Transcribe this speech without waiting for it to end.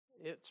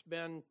It's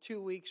been 2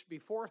 weeks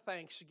before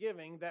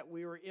Thanksgiving that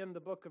we were in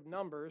the book of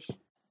Numbers,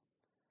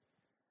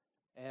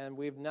 and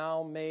we've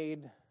now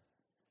made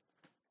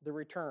the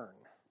return.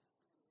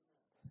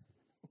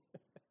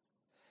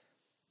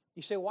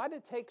 You say, why did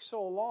it take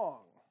so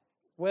long?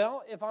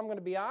 Well, if I'm going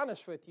to be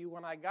honest with you,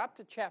 when I got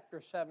to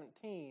chapter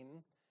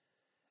 17,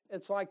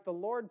 it's like the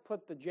Lord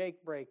put the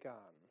Jake brake on.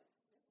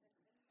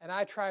 And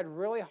I tried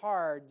really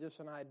hard,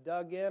 and I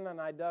dug in,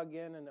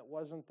 and it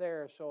wasn't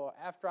there. So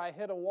after I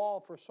hit a wall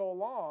for so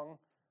long,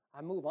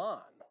 I move on.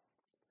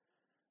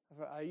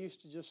 I used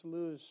to just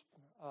lose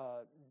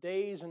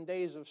days and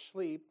days of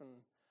sleep and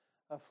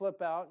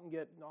flip out and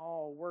get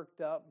all worked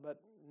up. But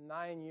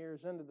 9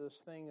 years into this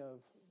thing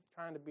of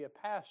trying to be a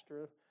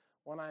pastor,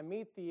 when I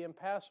meet the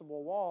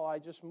impassable wall, I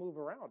just move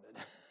around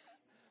it.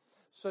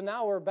 So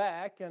now we're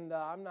back, and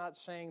I'm not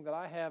saying that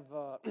I have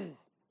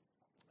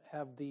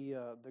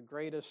the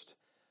greatest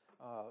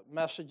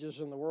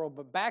messages in the world.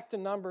 But back to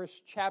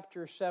Numbers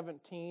chapter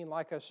 17.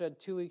 Like I said,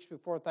 2 weeks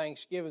before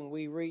Thanksgiving,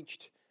 we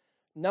reached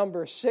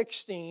number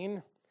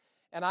 16.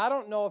 And I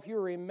don't know if you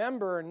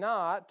remember or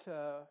not.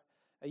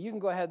 You can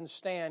go ahead and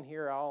stand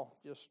here. I'll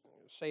just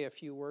say a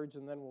few words,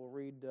 and then we'll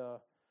read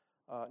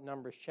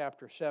Numbers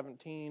chapter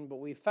 17. But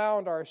we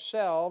found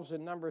ourselves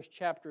in Numbers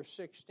chapter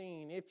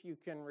 16, if you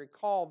can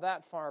recall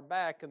that far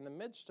back, in the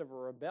midst of a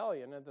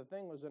rebellion, and the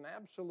thing was an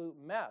absolute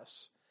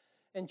mess.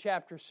 In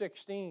chapter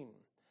 16.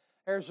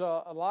 There's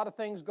a lot of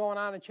things going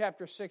on in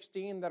chapter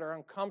 16 that are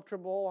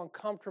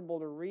uncomfortable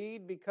to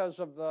read because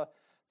of the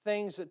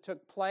things that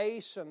took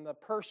place and the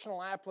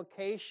personal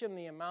application,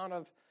 the amount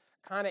of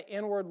kind of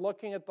inward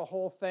looking at the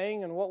whole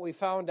thing. And what we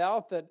found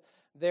out that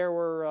there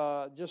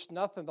were just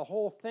nothing. The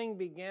whole thing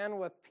began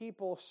with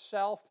people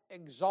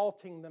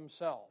self-exalting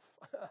themselves.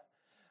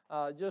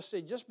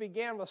 It just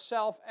began with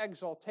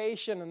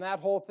self-exaltation, and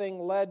that whole thing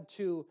led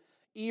to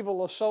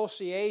evil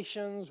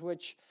associations,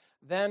 which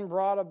then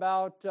brought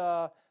about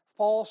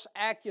false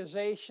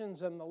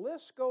accusations, and the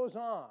list goes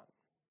on.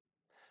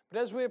 But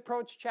as we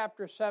approach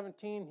chapter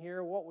 17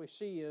 here, what we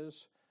see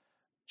is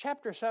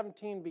chapter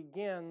 17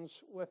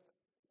 begins with,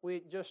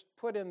 we just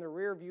put in the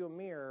rearview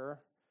mirror,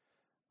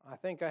 I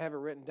think I have it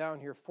written down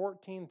here,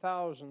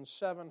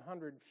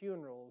 14,700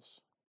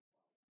 funerals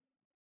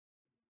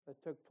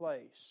that took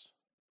place.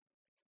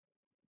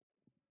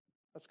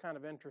 That's kind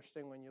of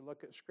interesting when you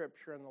look at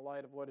Scripture in the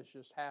light of what has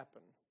just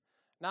happened.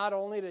 Not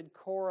only did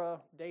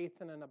Korah,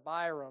 Dathan, and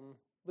Abiram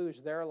lose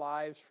their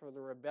lives for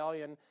the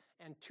rebellion,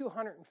 and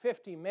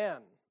 250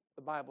 men,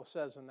 the Bible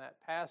says in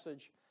that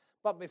passage,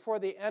 but before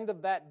the end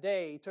of that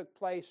day took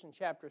place in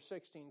chapter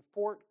 16,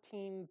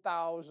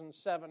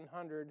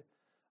 14,700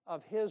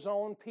 of his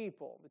own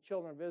people, the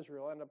children of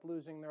Israel, ended up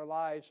losing their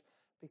lives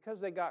because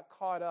they got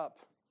caught up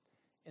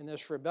in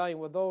this rebellion.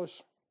 With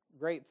those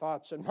great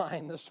thoughts in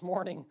mind this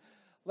morning,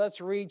 let's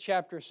read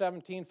chapter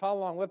 17. Follow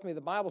along with me.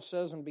 The Bible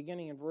says,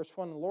 beginning in verse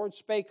 1, the Lord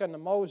spake unto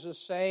Moses,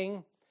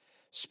 saying,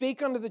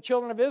 Speak unto the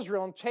children of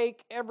Israel, and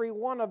take every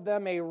one of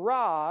them a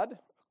rod,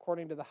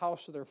 according to the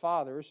house of their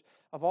fathers,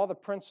 of all the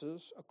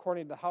princes,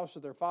 according to the house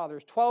of their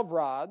fathers, 12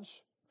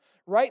 rods.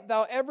 Write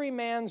thou every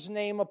man's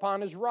name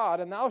upon his rod,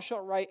 and thou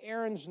shalt write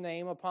Aaron's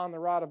name upon the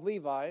rod of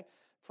Levi,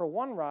 for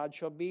one rod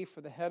shall be for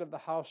the head of the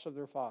house of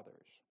their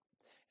fathers.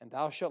 And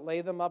thou shalt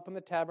lay them up in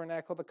the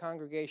tabernacle of the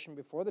congregation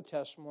before the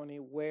testimony,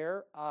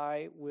 where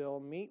I will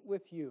meet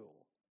with you.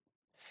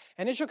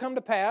 And it shall come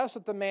to pass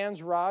that the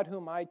man's rod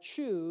whom I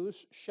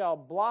choose shall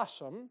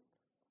blossom,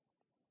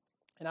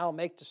 and I will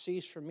make to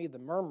cease from me the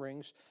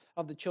murmurings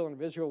of the children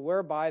of Israel,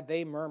 whereby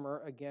they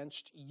murmur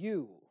against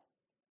you.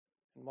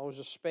 And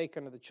Moses spake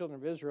unto the children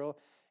of Israel,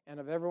 and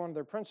of every one of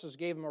their princes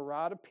gave them a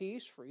rod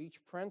apiece, for each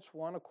prince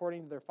one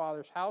according to their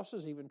father's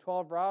houses, even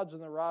 12 rods,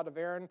 and the rod of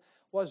Aaron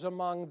was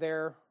among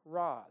their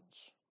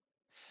rods.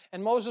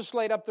 And Moses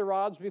laid up the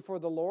rods before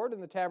the Lord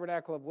in the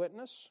tabernacle of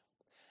witness.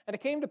 And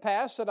it came to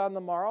pass that on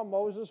the morrow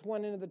Moses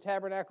went into the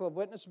tabernacle of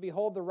witness, and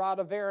behold, the rod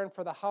of Aaron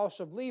for the house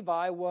of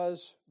Levi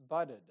was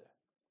budded,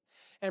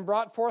 and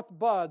brought forth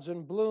buds,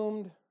 and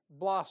bloomed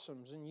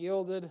blossoms, and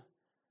yielded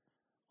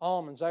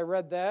almonds. I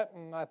read that,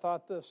 and I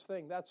thought this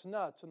thing, that's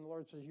nuts. And the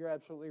Lord says, you're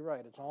absolutely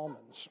right, it's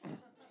almonds.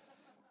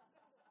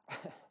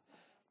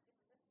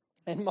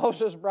 And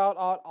Moses brought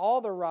out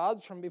all the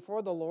rods from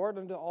before the Lord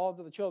unto all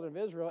the children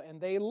of Israel,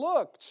 and they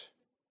looked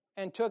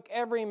and took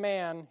every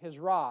man his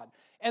rod.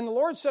 And the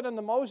Lord said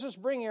unto Moses,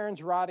 Bring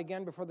Aaron's rod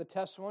again before the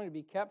testimony to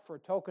be kept for a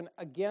token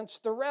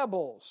against the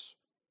rebels.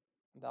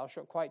 And thou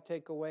shalt quite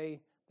take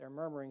away their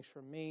murmurings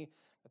from me,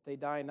 that they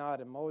die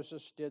not. And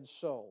Moses did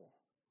so.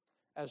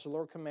 As the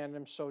Lord commanded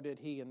him, so did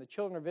he. And the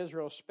children of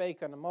Israel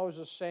spake unto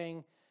Moses,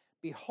 saying,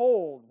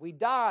 Behold, we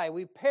die,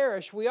 we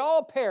perish, we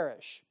all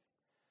perish.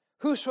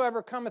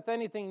 Whosoever cometh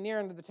anything near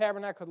unto the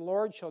tabernacle of the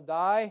Lord shall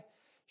die.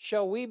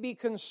 Shall we be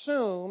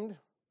consumed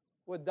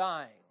with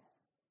dying?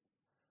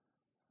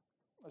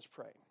 Let's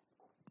pray.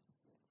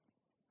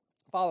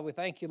 Father, we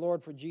thank you,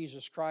 Lord, for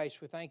Jesus Christ.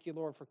 We thank you,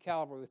 Lord, for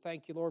Calvary. We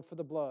thank you, Lord, for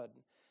the blood.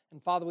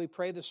 And Father, we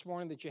pray this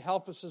morning that you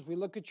help us as we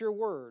look at your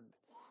word.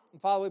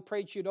 And Father, we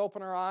pray that you'd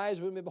open our eyes,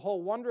 we may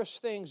behold wondrous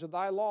things of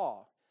thy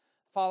law.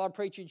 Father, I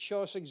pray that you'd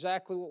show us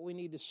exactly what we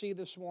need to see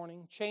this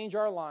morning. Change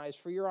our lives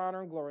for your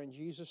honor and glory. In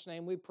Jesus'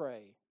 name we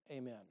pray.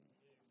 Amen.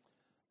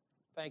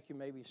 Thank you. You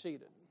may be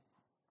seated.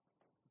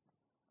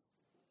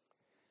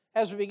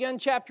 As we begin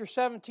chapter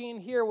 17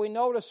 here, we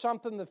notice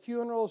something. The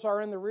funerals are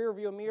in the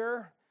rearview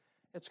mirror.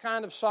 It's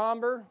kind of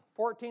somber.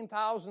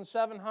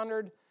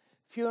 14,700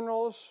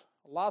 funerals.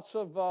 Lots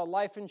of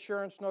life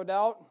insurance, no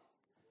doubt.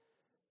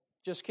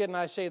 Just kidding,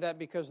 I say that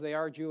because they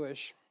are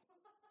Jewish.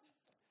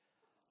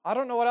 I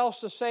don't know what else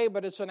to say,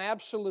 but it's an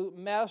absolute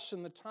mess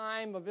in the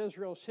time of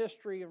Israel's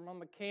history around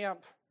the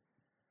camp.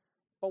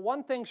 But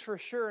one thing's for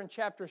sure in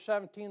chapter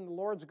 17, the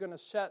Lord's going to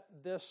set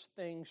this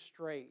thing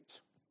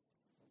straight.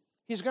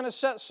 He's going to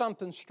set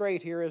something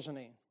straight here, isn't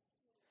he?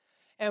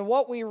 And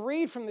what we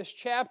read from this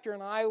chapter,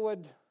 and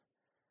I'd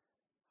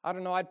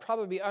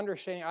probably be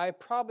understating, I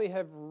probably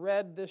have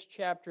read this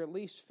chapter at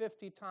least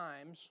 50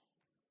 times.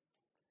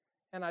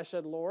 And I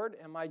said, Lord,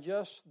 am I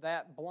just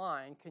that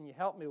blind? Can you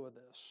help me with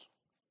this?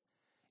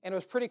 And it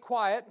was pretty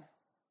quiet.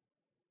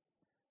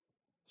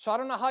 So I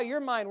don't know how your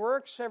mind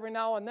works. Every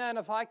now and then,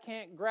 if I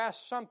can't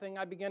grasp something,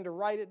 I begin to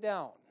write it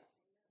down.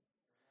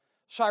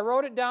 So I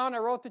wrote it down. I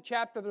wrote the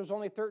chapter. There's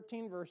only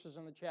 13 verses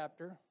in the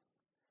chapter.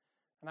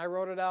 And I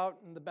wrote it out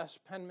in the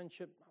best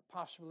penmanship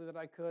possibly that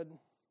I could. And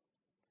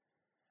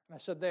I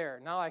said,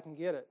 there, now I can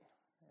get it.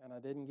 And I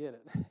didn't get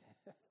it.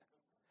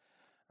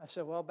 I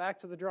said, well, back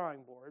to the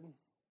drawing board.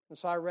 And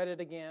so I read it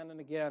again and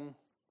again.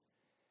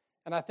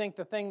 And I think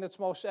the thing that's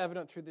most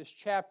evident through this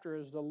chapter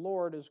is the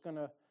Lord is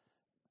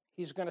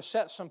He's going to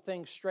set some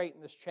things straight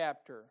in this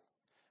chapter.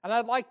 And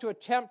I'd like to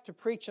attempt to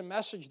preach a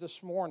message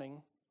this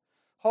morning.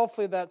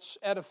 Hopefully that's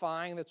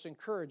edifying, that's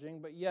encouraging,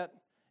 but yet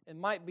it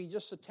might be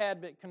just a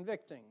tad bit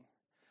convicting.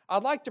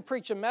 I'd like to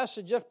preach a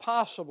message, if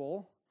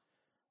possible,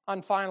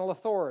 on final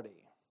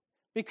authority.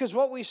 Because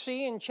what we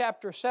see in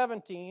chapter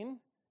 17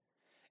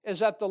 is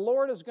that the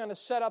Lord is going to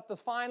set up the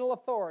final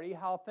authority,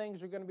 how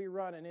things are going to be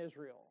run in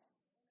Israel.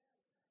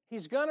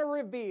 He's going to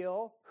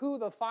reveal who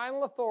the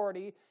final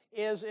authority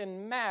is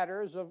in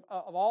matters of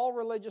all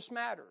religious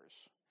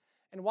matters.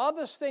 And while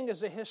this thing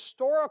is a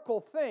historical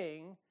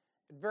thing,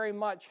 it very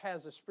much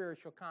has a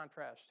spiritual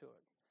contrast to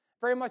it.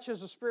 Very much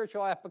has a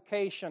spiritual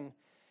application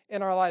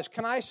in our lives.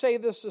 Can I say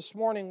this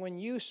morning? When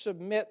you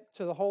submit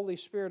to the Holy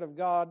Spirit of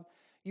God,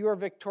 you are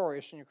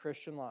victorious in your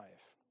Christian life.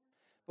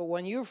 But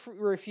when you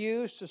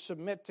refuse to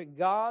submit to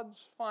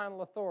God's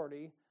final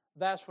authority,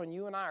 that's when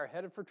you and I are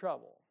headed for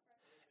trouble.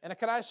 And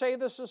can I say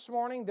this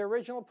morning? The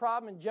original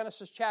problem in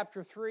Genesis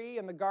chapter 3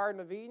 in the Garden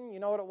of Eden,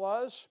 you know what it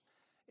was?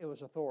 It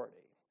was authority.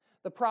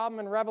 The problem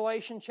in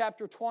Revelation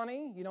chapter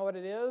 20, you know what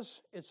it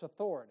is? It's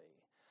authority.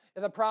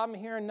 And the problem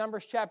here in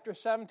Numbers chapter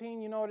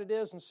 17, you know what it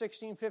is? In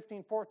 16,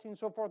 15, 14,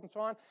 so forth and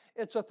so on?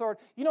 It's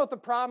authority. You know what the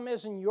problem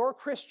is in your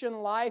Christian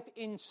life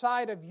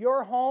inside of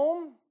your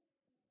home?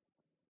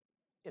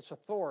 It's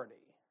authority.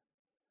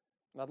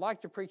 And I'd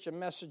like to preach a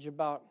message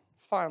about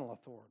final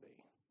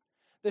authority.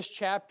 This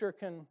chapter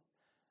can,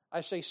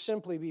 I say,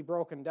 simply be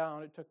broken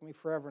down. It took me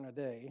forever and a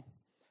day.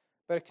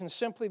 But it can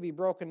simply be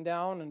broken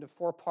down into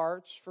 4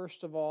 parts.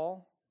 First of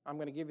all, I'm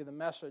going to give you the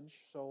message,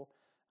 so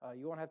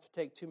you won't have to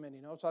take too many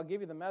notes. I'll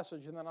give you the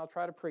message, and then I'll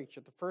try to preach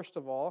it. The first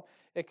of all,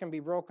 it can be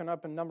broken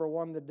up in number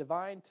 1, the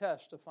divine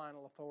test of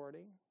final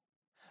authority.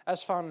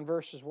 That's found in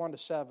verses 1 to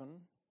 7.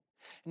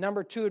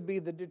 Number 2 would be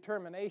the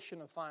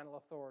determination of final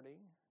authority.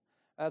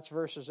 That's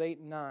verses 8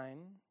 and 9.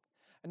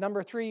 And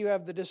number 3, you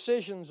have the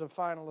decisions of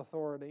final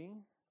authority.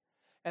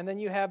 And then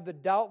you have the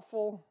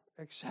doubtful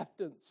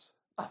acceptance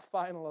of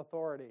final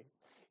authority.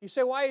 You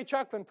say, why are you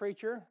chuckling,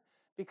 preacher?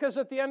 Because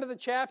at the end of the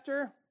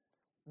chapter,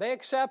 they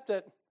accept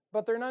it,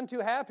 but they're none too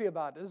happy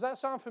about it. Does that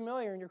sound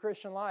familiar in your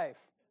Christian life?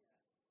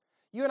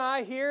 You and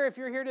I here, if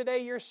you're here today,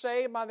 you're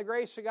saved by the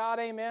grace of God,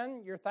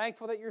 amen. You're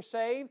thankful that you're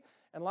saved.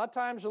 And a lot of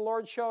times the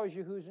Lord shows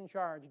you who's in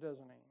charge,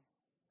 doesn't He?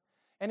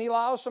 And He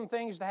allows some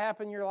things to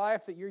happen in your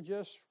life that you're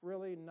just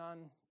really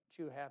none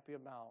too happy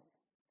about.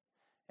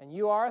 And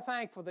you are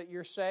thankful that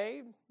you're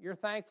saved. You're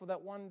thankful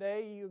that one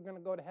day you're going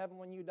to go to heaven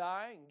when you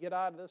die and get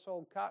out of this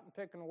old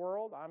cotton-picking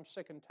world. I'm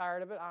sick and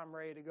tired of it. I'm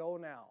ready to go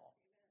now.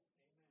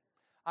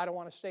 I don't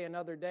want to stay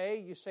another day.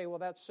 You say, well,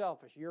 that's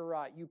selfish. You're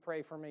right. You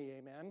pray for me,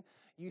 amen.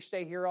 You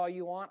stay here all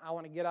you want. I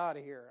want to get out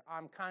of here.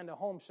 I'm kind of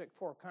homesick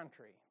for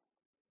country.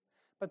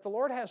 But the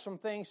Lord has some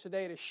things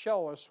today to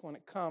show us when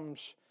it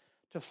comes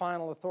to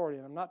final authority.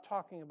 And I'm not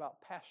talking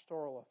about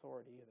pastoral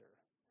authority either.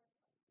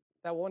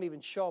 That won't even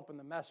show up in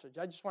the message.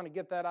 I just want to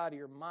get that out of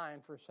your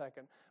mind for a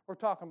second. We're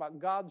talking about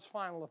God's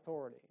final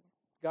authority.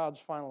 God's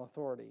final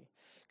authority.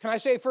 Can I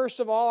say, first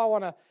of all, I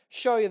want to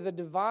show you the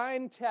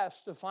divine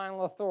test of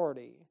final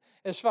authority.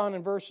 It's found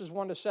in verses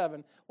 1 to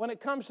 7. When it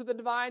comes to the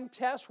divine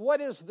test,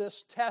 what is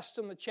this test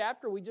in the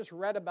chapter? We just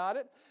read about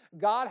it.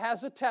 God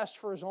has a test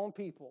for His own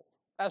people.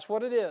 That's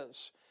what it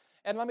is.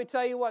 And let me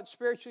tell you what,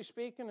 spiritually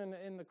speaking,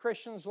 in the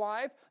Christian's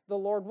life, the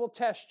Lord will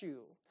test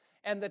you.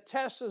 And the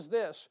test is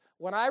this.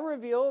 When I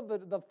reveal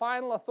the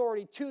final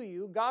authority to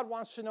you, God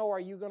wants to know, are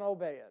you going to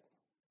obey it?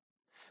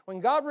 When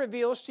God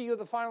reveals to you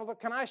the final,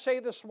 can I say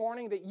this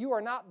morning that you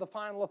are not the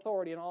final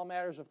authority in all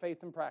matters of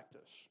faith and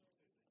practice?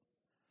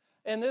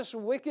 In this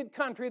wicked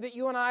country that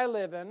you and I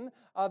live in,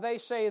 they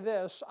say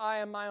this, I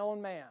am my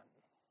own man.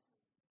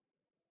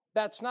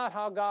 That's not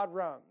how God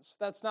runs.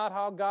 That's not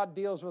how God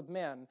deals with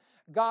men.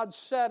 God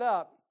set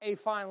up a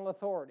final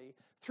authority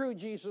through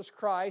Jesus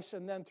Christ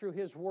and then through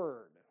His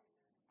Word.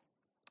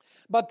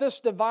 But this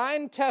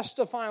divine test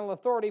of final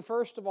authority,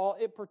 first of all,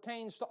 it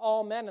pertains to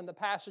all men in the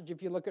passage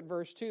if you look at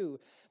verse 2.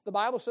 The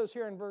Bible says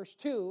here in verse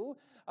 2,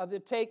 the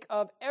take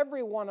of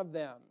every one of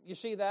them. You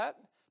see that?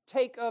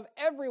 Take of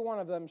every one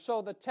of them.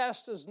 So the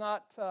test is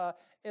not,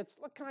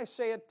 what can I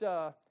say it?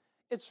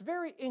 It's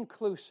very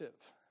inclusive.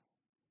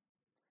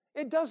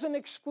 It doesn't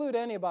exclude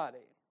anybody.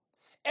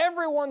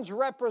 Everyone's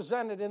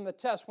represented in the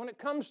test. When it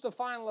comes to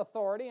final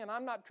authority, and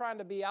I'm not trying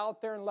to be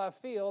out there in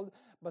left field,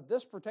 but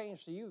this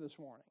pertains to you this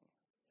morning.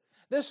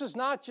 This is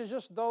not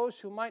just those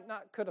who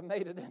could have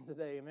made it in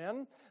today,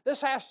 amen?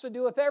 This has to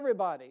do with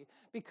everybody,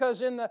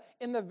 because in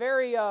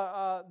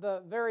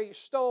the very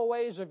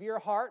stowaways of your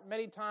heart,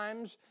 many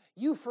times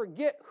you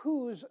forget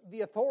who's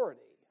the authority.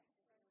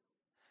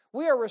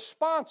 We are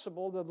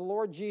responsible to the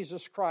Lord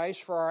Jesus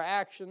Christ for our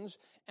actions,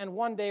 and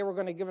one day we're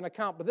going to give an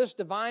account. But this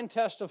divine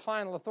test of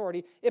final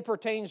authority, it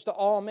pertains to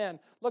all men.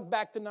 Look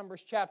back to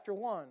Numbers chapter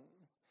 1.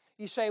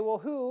 You say, well,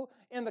 who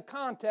in the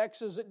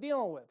context is it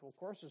dealing with? Well, of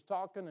course, it's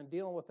talking and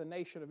dealing with the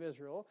nation of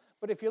Israel.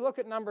 But if you look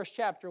at Numbers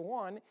chapter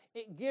 1,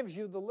 it gives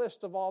you the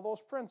list of all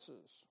those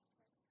princes.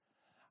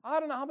 I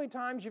don't know how many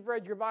times you've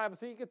read your Bible.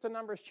 So you get to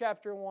Numbers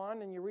chapter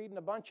 1 and you're reading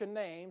a bunch of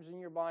names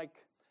and you're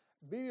like,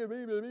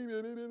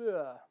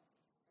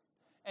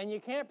 and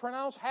you can't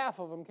pronounce half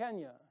of them, can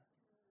you?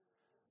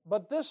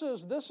 But this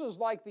is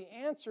like the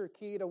answer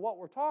key to what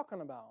we're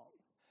talking about.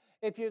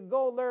 If you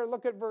go there,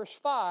 look at verse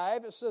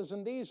 5, it says,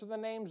 and these are the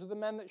names of the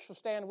men that shall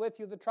stand with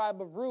you, the tribe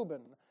of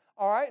Reuben.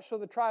 All right, so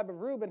the tribe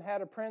of Reuben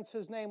had a prince.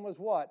 His name was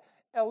what?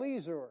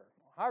 Elizur,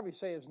 however you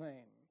say his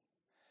name.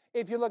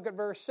 If you look at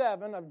verse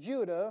 7 of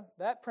Judah,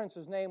 that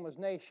prince's name was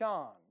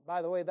Nahshon.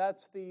 By the way,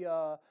 that's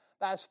the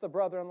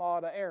brother-in-law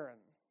to Aaron.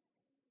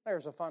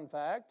 There's a fun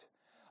fact.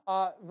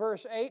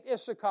 Verse 8,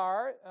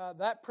 Issachar,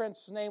 that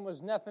prince's name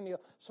was Nethaneel.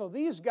 So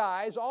these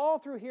guys, all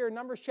through here,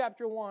 Numbers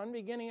chapter 1,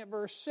 beginning at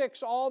verse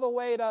 6, all the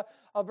way to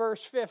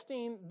verse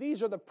 15,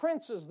 these are the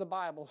princes, the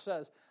Bible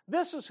says.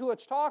 This is who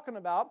it's talking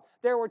about.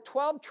 There were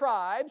 12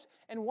 tribes,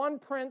 and one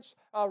prince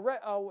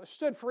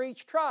stood for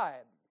each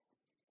tribe.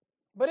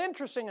 But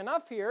interesting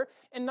enough here,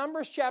 in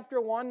Numbers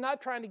chapter 1,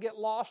 not trying to get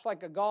lost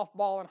like a golf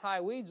ball in high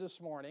weeds this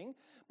morning,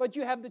 but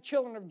you have the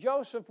children of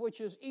Joseph,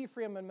 which is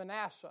Ephraim and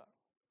Manasseh.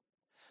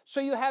 So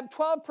you have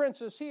 12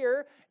 princes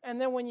here, and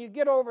then when you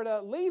get over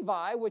to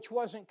Levi, which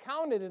wasn't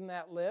counted in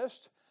that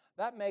list,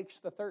 that makes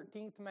the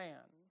 13th man.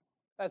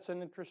 That's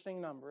an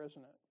interesting number,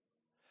 isn't it?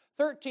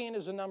 13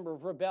 is a number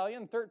of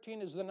rebellion.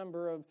 13 is the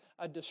number of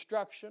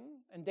destruction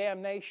and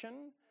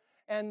damnation.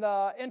 And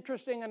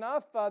interesting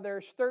enough,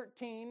 there's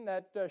 13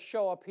 that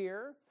show up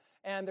here,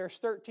 and there's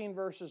 13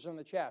 verses in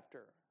the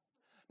chapter.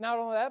 Not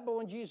only that, but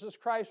when Jesus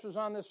Christ was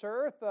on this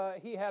earth,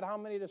 he had how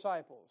many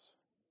disciples?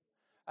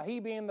 He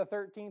being the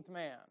 13th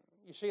man.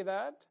 You see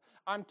that?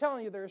 I'm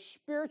telling you, there's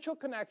spiritual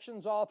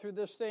connections all through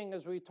this thing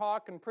as we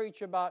talk and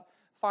preach about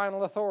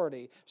final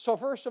authority. So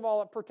first of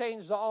all, it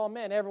pertains to all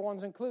men.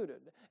 Everyone's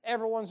included.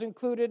 Everyone's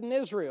included in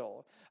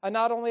Israel. And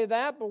not only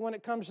that, but when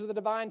it comes to the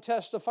divine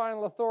test of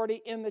final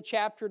authority in the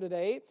chapter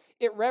today,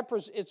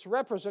 its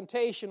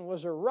representation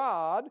was a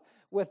rod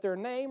with their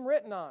name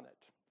written on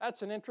it.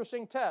 That's an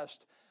interesting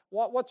test.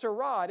 What's a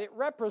rod? It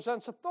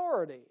represents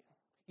authority.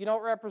 You know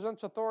what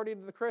represents authority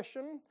to the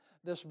Christian?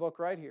 This book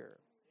right here.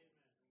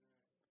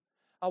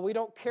 We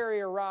don't carry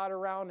a rod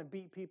around and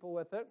beat people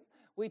with it.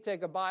 We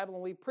take a Bible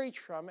and we preach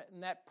from it,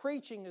 and that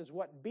preaching is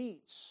what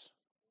beats.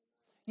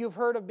 You've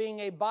heard of being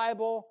a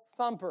Bible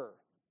thumper.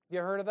 Have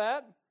you heard of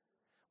that?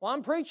 Well,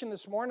 I'm preaching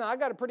this morning. I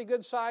got a pretty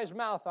good-sized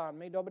mouth on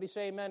me. Nobody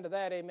say amen to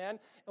that, amen.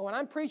 And when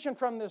I'm preaching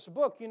from this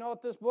book, you know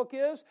what this book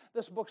is?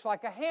 This book's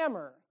like a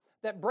hammer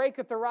that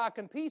breaketh the rock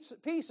in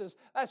pieces.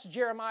 That's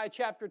Jeremiah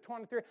chapter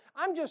 23.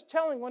 I'm just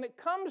telling, when it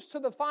comes to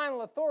the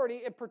final authority,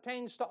 it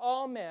pertains to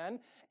all men,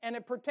 and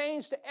it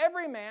pertains to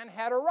every man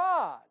had a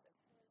rod.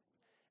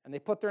 And they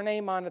put their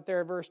name on it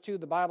there, verse 2.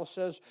 The Bible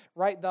says,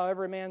 write thou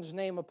every man's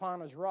name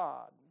upon his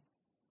rod.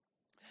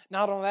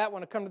 Not only that,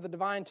 when it comes to the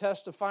divine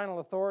test of final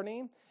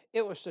authority,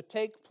 it was to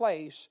take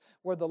place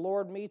where the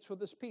Lord meets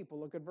with his people.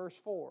 Look at verse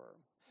 4.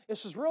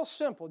 This is real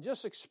simple,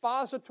 just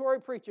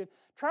expository preaching,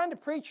 trying to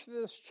preach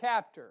this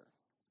chapter.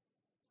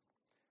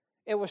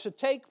 It was to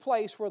take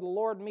place where the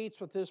Lord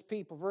meets with his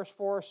people. Verse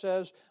 4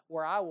 says,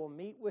 where I will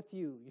meet with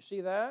you. You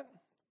see that?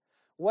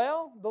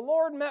 Well, the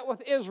Lord met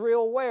with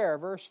Israel where?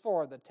 Verse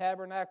 4, the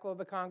tabernacle of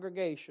the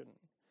congregation.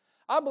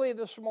 I believe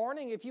this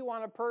morning, if you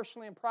want to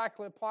personally and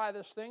practically apply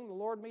this thing, the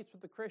Lord meets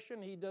with the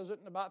Christian. He does it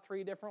in about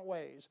 3 different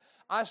ways.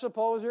 I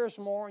suppose there's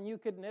more, and you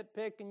could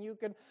nitpick, and you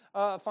could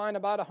find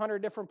about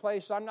 100 different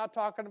places. I'm not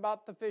talking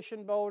about the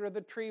fishing boat or the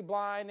tree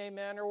blind,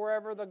 amen, or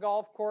wherever, the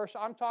golf course.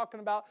 I'm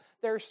talking about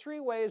there's 3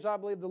 ways I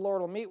believe the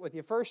Lord will meet with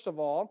you. First of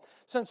all,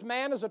 since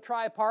man is a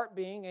tripart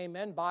being,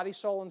 amen, body,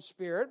 soul, and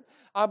spirit,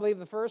 I believe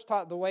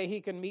the way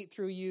He can meet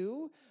through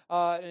you,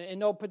 in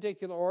no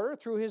particular order,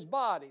 through His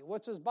body.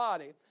 What's His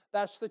body?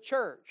 That's the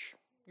church,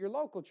 your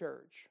local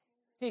church.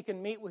 He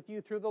can meet with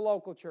you through the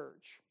local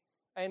church.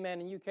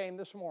 Amen. And you came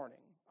this morning.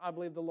 I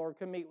believe the Lord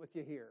can meet with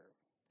you here.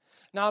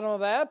 Not only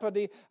that, but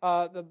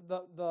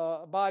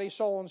the body,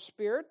 soul, and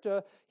spirit,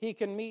 He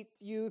can meet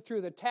you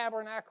through the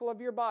tabernacle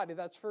of your body.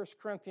 That's 1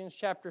 Corinthians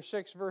chapter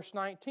 6, verse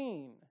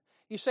 19.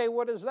 You say,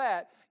 what is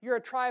that? You're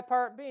a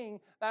tripart being.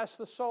 That's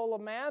the soul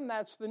of man.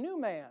 That's the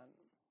new man.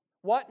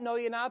 What? Know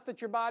ye not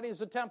that your body is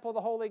the temple of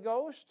the Holy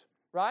Ghost?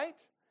 Right?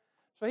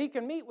 So He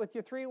can meet with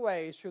you 3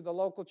 ways: through the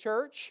local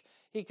church,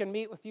 He can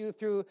meet with you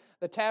through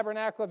the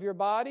tabernacle of your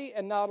body,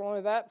 and not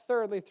only that,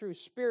 thirdly, through,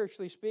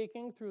 spiritually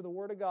speaking, through the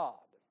Word of God.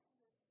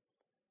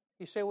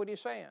 You say, what are you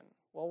saying?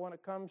 Well, when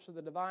it comes to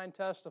the divine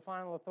test of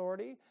final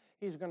authority,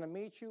 He's going to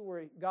meet you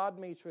where God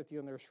meets with you,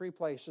 and there's 3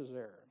 places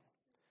there.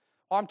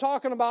 Well, I'm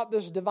talking about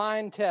this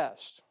divine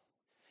test.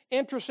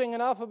 Interesting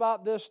enough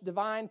about this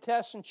divine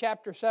test in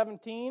chapter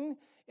 17,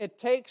 it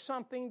takes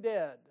something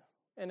dead,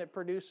 and it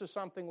produces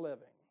something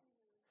living.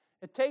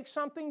 It takes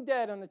something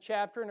dead in the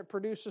chapter and it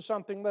produces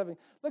something living.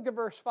 Look at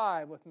verse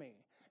 5 with me.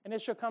 And it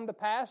shall come to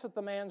pass that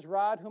the man's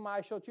rod whom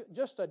I shall choose,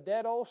 just a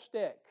dead old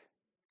stick,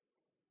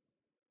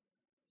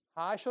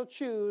 I shall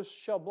choose,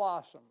 shall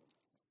blossom.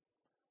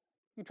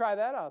 You try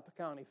that out at the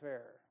county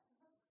fair.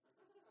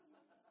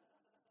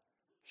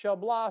 Shall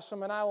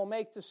blossom, and I will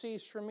make to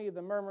cease from me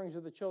the murmurings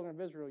of the children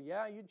of Israel.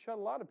 Yeah, you'd shut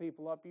a lot of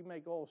people up. You'd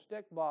make old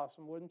stick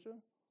blossom, wouldn't you?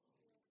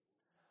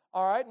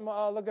 All right,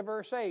 look at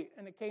verse 8.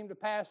 And it came to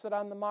pass that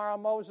on the morrow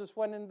Moses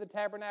went into the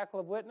tabernacle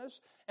of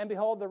witness, and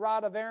behold, the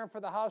rod of Aaron for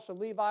the house of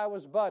Levi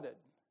was budded,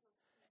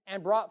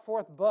 and brought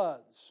forth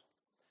buds.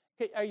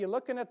 Okay, are you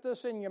looking at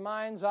this in your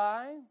mind's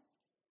eye?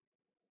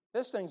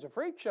 This thing's a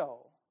freak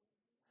show.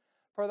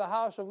 For the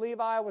house of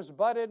Levi was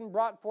budded and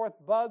brought forth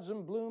buds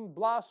and bloomed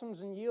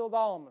blossoms and yield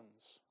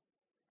almonds.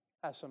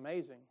 That's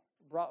amazing.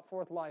 Brought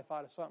forth life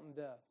out of something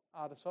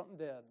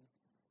dead.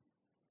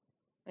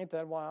 Ain't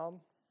that wild?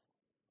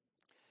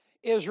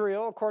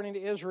 Israel, according to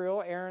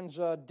Israel, Aaron's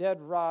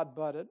dead rod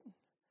budded.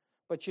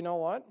 But you know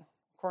what?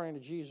 According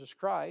to Jesus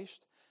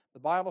Christ, the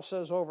Bible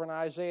says over in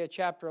Isaiah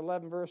chapter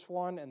 11, verse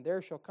 1, and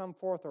there shall come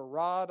forth a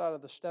rod out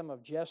of the stem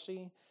of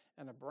Jesse,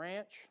 and a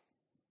branch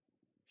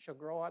shall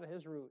grow out of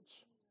his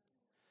roots.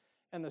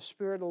 And the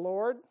Spirit of the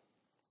Lord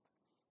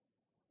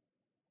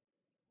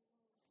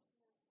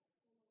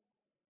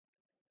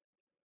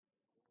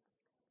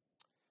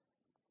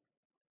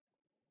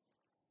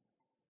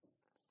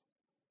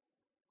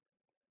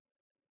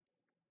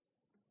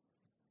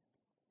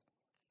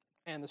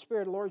and the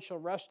Spirit of the Lord shall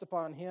rest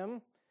upon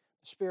him,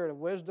 the Spirit of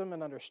wisdom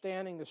and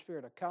understanding, the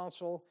Spirit of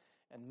counsel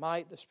and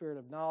might, the Spirit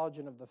of knowledge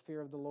and of the fear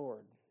of the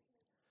Lord.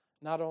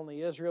 Not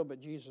only Israel,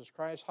 but Jesus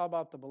Christ. How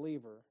about the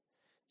believer?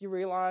 You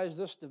realize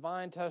this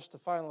divine test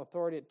of final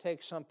authority, it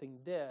takes something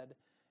dead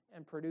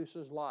and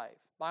produces life.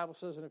 The Bible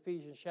says in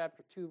Ephesians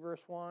chapter 2,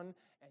 verse 1,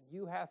 and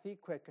you hath He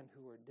quickened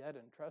who were dead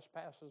in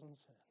trespasses and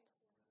sin.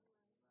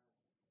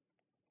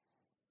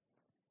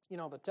 You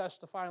know, the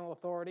test of final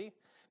authority,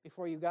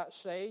 before you got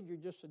saved, you're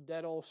just a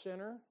dead old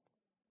sinner.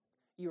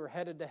 You were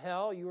headed to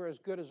hell. You were as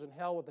good as in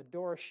hell with the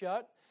door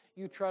shut.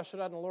 You trusted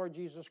on the Lord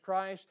Jesus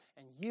Christ,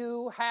 and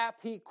you hath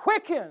He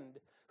quickened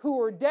who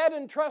were dead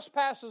in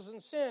trespasses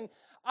and sin.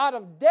 Out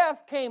of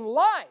death came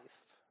life.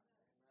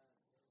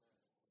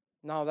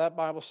 Now that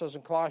Bible says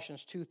in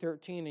Colossians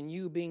 2:13, and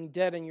you being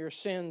dead in your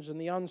sins and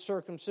the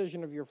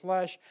uncircumcision of your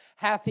flesh,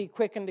 hath He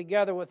quickened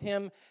together with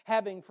Him,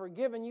 having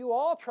forgiven you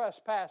all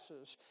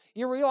trespasses.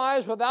 You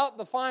realize without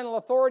the final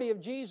authority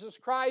of Jesus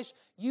Christ,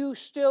 you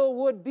still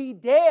would be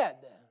dead.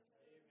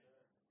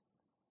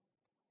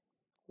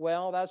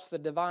 Well, that's the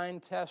divine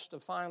test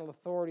of final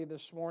authority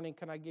this morning.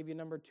 Can I give you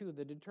number 2,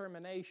 the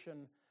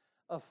determination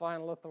of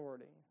final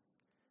authority?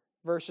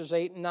 Verses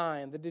 8 and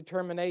 9, the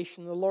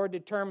determination. The Lord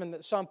determined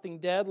that something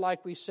dead,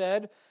 like we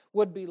said,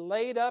 would be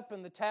laid up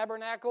in the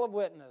tabernacle of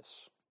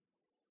witness.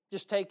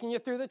 Just taking you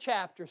through the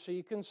chapter so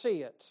you can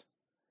see it.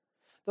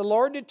 The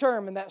Lord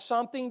determined that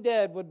something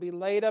dead would be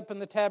laid up in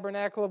the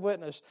tabernacle of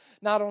witness.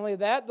 Not only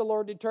that, the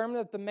Lord determined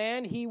that the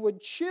man He would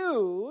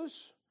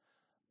choose,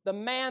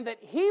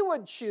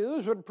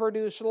 would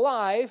produce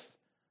life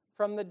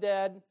from the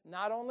dead.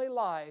 Not only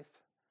life,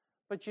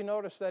 but you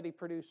notice that He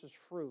produces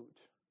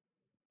fruit.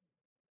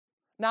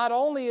 Not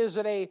only is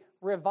it a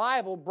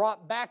revival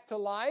brought back to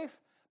life,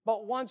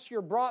 but once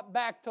you're brought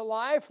back to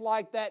life,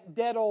 like that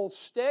dead old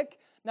stick,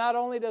 not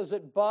only does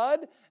it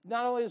bud,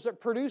 not only does it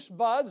produce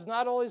buds,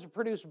 not only does it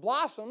produce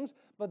blossoms,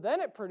 but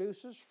then it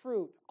produces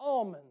fruit,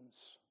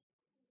 almonds.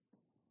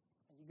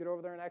 You get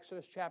over there in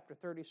Exodus chapter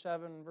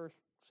 37, verse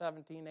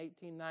 17,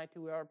 18,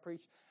 19, we ought to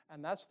preach.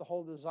 And that's the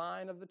whole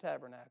design of the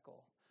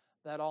tabernacle,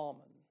 that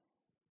almond.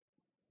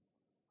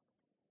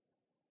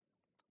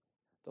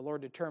 The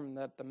Lord determined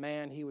that the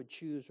man he would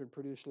choose would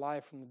produce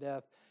life from the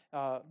death.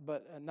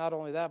 But not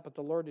only that, but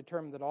the Lord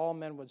determined that all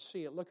men would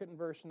see it. Look at in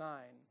verse 9.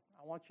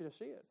 I want you to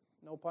see it.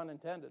 No pun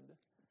intended.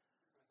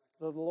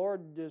 The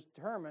Lord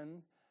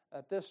determined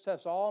that this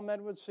test all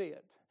men would see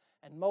it.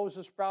 And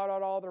Moses brought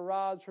out all the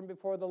rods from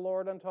before the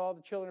Lord unto all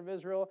the children of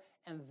Israel,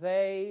 and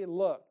they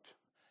looked.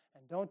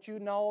 And don't you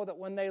know that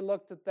when they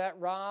looked at that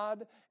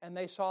rod and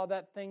they saw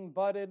that thing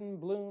budded and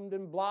bloomed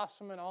and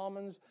blossomed and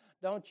almonds,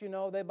 don't you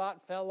know they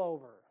about fell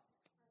over?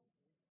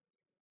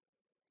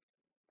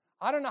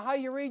 I don't know how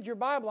you read your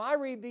Bible. I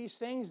read these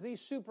things,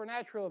 these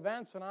supernatural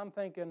events, and I'm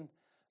thinking,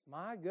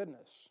 my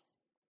goodness.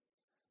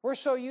 We're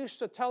so used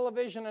to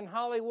television and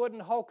Hollywood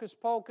and hocus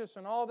pocus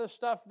and all this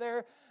stuff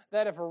there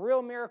that if a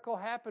real miracle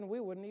happened, we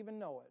wouldn't even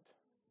know it.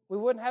 We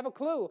wouldn't have a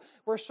clue.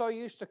 We're so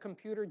used to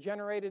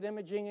computer-generated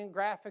imaging and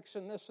graphics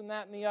and this and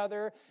that and the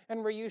other,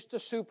 and we're used to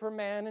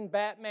Superman and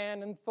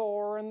Batman and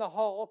Thor and the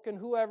Hulk and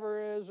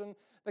whoever is and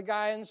the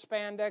guy in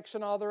spandex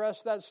and all the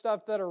rest of that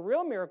stuff, that a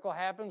real miracle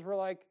happens, we're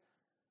like,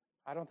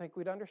 I don't think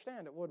we'd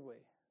understand it, would we?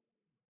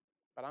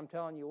 But I'm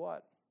telling you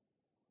what,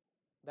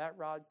 that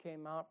rod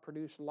came out,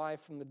 produced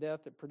life from the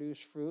death, it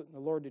produced fruit, and the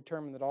Lord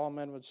determined that all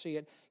men would see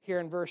it. Here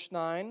in verse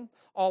 9,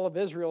 all of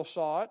Israel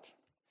saw it.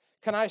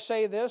 Can I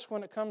say this,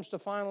 when it comes to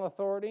final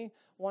authority,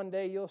 one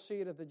day you'll see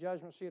it at the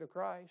judgment seat of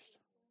Christ.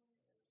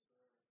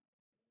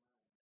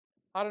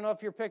 I don't know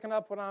if you're picking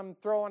up what I'm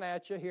throwing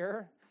at you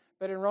here,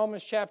 but in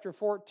Romans chapter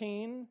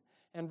 14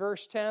 and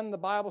verse 10, the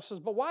Bible says,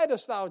 But why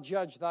dost thou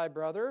judge thy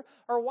brother?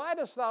 Or why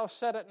dost thou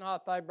set it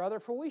not thy brother?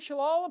 For we shall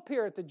all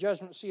appear at the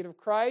judgment seat of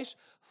Christ,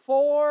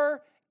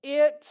 for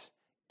it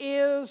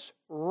is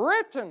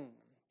written.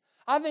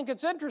 I think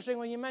it's interesting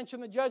when you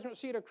mention the judgment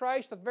seat of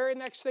Christ, the very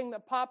next thing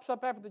that pops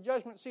up after the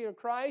judgment seat of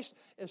Christ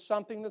is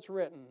something that's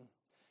written.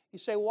 You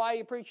say, why are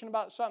you preaching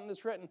about something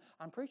that's written?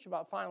 I'm preaching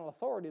about final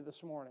authority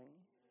this morning.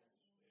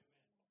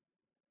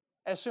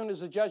 As soon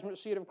as the judgment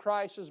seat of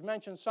Christ is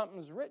mentioned, something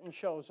that's written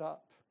shows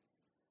up.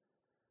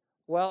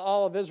 Well,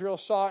 all of Israel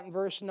saw it in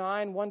verse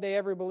 9. One day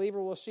every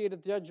believer will see it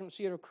at the judgment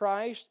seat of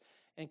Christ.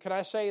 And can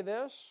I say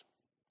this?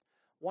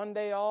 One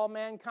day all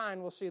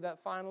mankind will see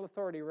that final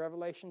authority.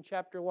 Revelation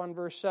chapter 1,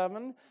 verse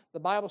 7. The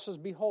Bible says,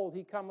 Behold,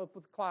 he cometh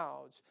with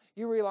clouds.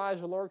 You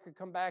realize the Lord could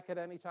come back at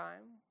any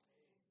time?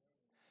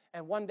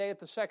 And one day at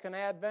the second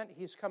advent,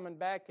 he's coming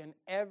back and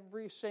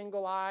every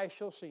single eye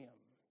shall see him.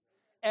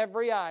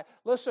 Every eye.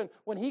 Listen,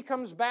 when he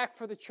comes back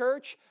for the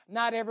church,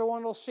 not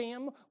everyone will see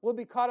him. We'll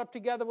be caught up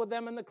together with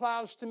them in the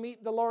clouds to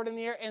meet the Lord in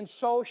the air, and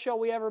so shall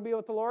we ever be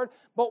with the Lord.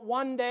 But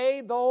one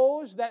day,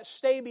 those that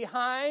stay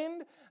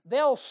behind,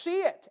 they'll see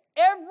it.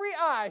 Every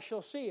eye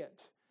shall see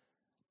it.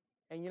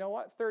 And you know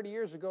what? 30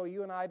 years ago,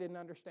 you and I didn't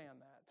understand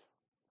that.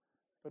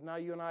 But now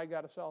you and I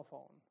got a cell phone,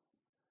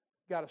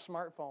 got a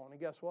smartphone, and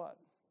guess what?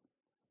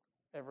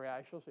 Every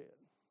eye shall see it.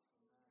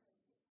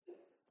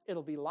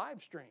 It'll be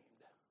live streamed.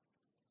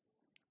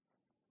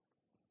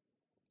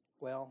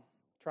 Well,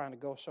 trying to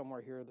go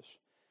somewhere here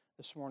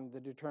this morning, the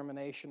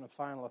determination of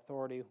final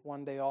authority.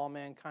 One day all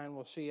mankind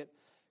will see it.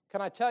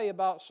 Can I tell you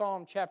about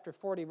Psalm chapter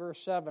 40, verse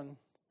 7?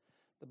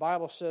 The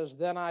Bible says,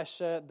 Then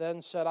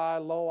said I,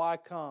 Lo, I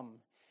come.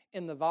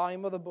 In the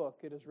volume of the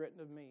book it is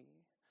written of me.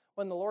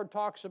 When the Lord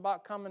talks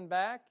about coming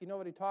back, you know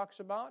what he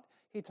talks about?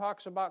 He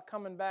talks about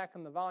coming back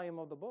in the volume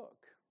of the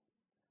book.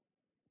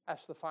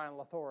 That's the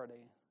final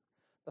authority.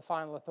 The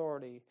final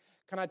authority.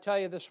 Can I tell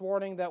you this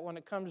morning that when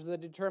it comes to the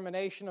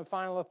determination of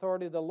final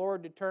authority, the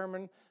Lord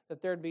determined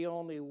that there'd be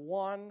only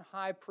one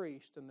high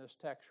priest in this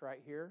text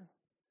right here.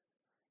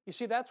 You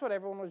see, that's what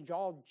everyone was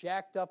all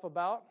jacked up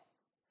about.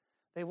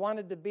 They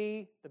wanted to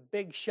be the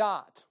big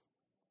shot.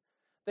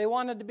 They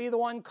wanted to be the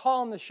one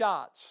calling the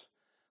shots.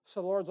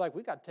 So the Lord's like,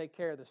 we got to take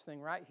care of this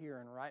thing right here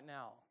and right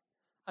now.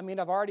 I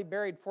mean, I've already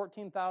buried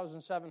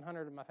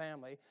 14,700 of my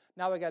family.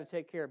 Now we got to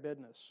take care of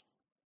business.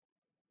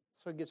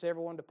 So he gets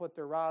everyone to put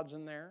their rods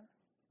in there,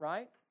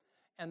 right?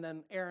 And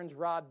then Aaron's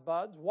rod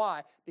buds.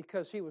 Why?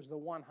 Because he was the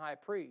one high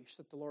priest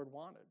that the Lord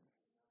wanted.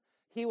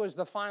 He was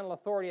the final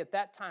authority at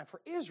that time for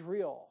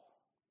Israel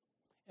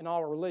in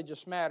all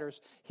religious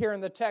matters. Here in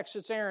the text,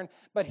 it's Aaron.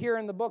 But here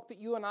in the book that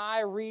you and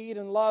I read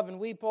and love and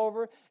weep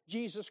over,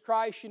 Jesus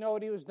Christ, you know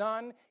what he was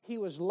done? He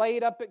was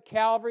laid up at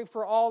Calvary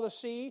for all to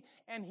see,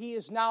 and he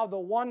is now the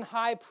one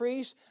high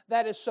priest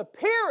that is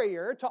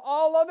superior to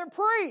all other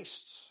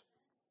priests.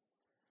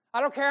 I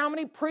don't care how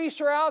many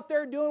priests are out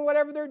there doing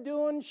whatever they're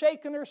doing,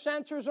 shaking their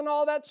censers and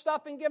all that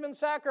stuff and giving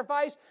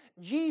sacrifice.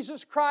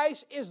 Jesus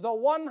Christ is the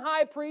one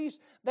high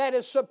priest that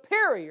is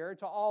superior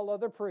to all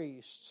other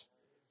priests.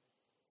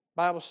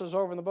 The Bible says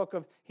over in the book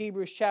of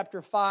Hebrews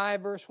chapter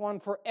 5, verse 1,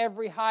 For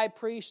every high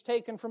priest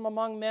taken from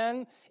among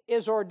men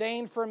is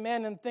ordained for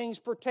men in things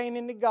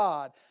pertaining to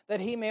God,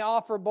 that he may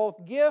offer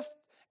both gift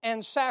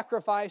and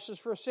sacrifices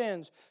for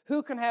sins.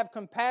 Who can have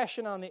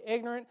compassion on the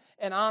ignorant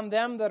and on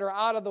them that are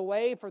out of the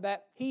way, for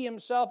that he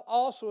himself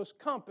also is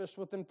compassed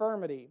with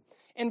infirmity?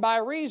 And by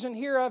reason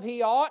hereof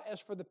he ought, as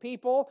for the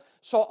people,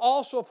 so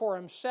also for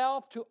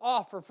himself, to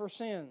offer for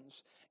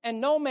sins. And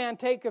no man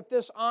taketh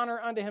this honor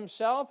unto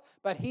himself,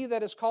 but he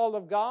that is called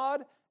of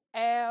God,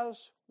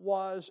 as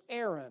was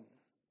Aaron.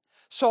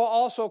 So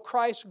also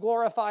Christ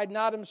glorified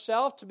not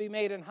himself to be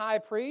made an high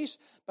priest,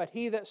 but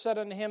he that said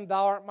unto him,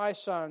 Thou art my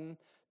son,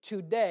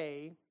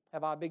 today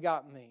have I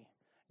begotten thee.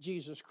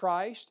 Jesus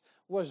Christ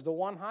was the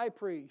one high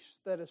priest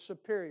that is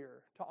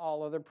superior to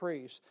all other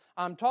priests.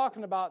 I'm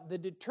talking about the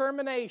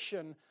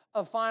determination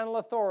of final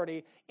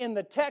authority. In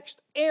the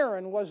text,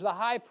 Aaron was the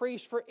high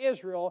priest for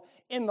Israel.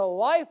 In the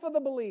life of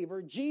the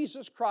believer,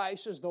 Jesus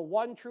Christ is the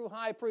one true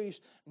high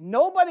priest.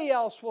 Nobody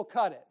else will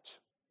cut it.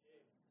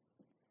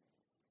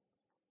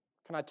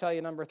 Can I tell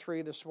you number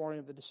 3 this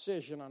morning, the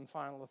decision on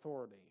final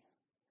authority?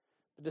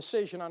 The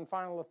decision on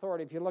final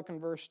authority, if you look in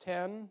verse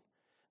 10,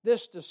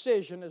 this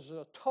decision is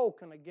a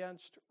token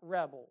against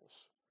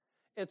rebels.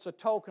 It's a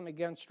token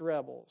against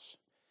rebels.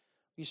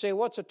 You say,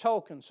 what's a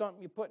token?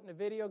 Something you put in a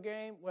video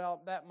game?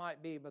 Well, that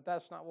might be, but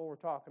that's not what we're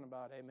talking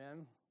about,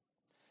 amen?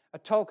 A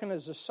token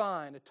is a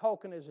sign. A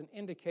token is an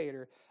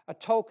indicator. A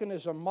token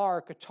is a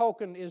mark. A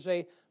token is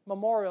a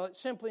memorial. It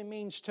simply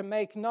means to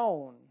make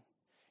known.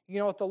 You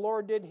know what the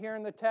Lord did here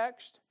in the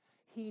text?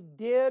 He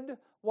did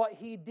what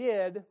he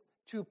did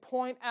to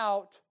point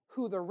out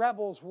who the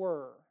rebels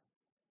were.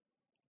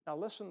 Now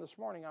listen, this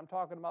morning I'm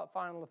talking about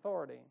final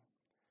authority.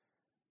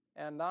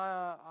 And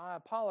I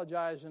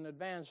apologize in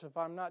advance if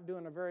I'm not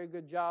doing a very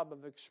good job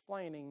of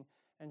explaining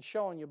and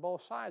showing you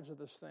both sides of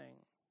this thing.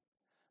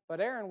 But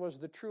Aaron was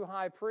the true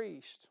high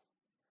priest.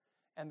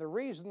 And the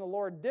reason the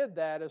Lord did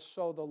that is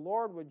so the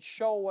Lord would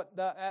show what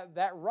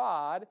that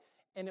rod,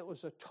 and it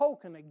was a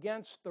token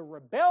against the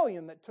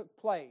rebellion that took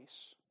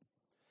place.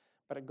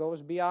 But it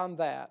goes beyond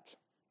that.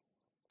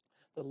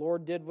 The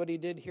Lord did what he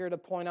did here to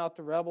point out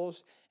the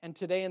rebels. And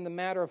today in the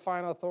matter of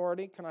final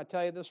authority, can I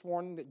tell you this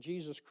morning that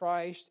Jesus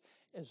Christ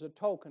is a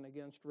token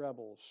against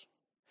rebels.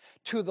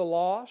 To the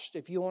lost,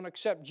 if you won't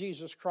accept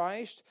Jesus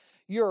Christ,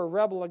 you're a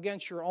rebel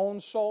against your own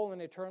soul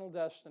and eternal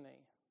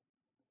destiny.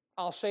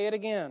 I'll say it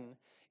again.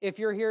 If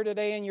you're here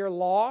today and you're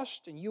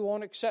lost and you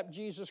won't accept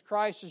Jesus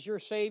Christ as your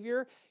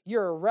Savior,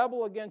 you're a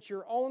rebel against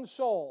your own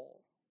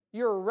soul.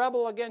 You're a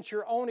rebel against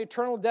your own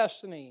eternal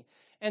destiny.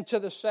 And to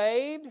the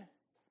saved,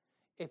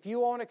 if you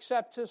won't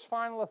accept his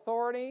final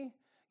authority,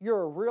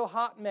 you're a real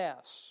hot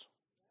mess.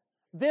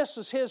 This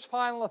is his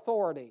final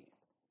authority.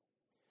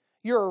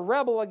 You're a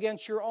rebel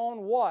against your own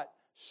what?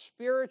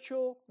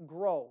 Spiritual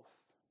growth.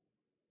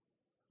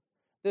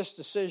 This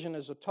decision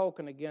is a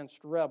token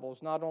against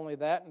rebels. Not only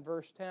that, in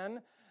verse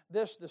 10,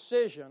 this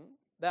decision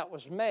that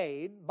was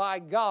made by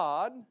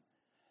God,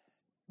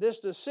 this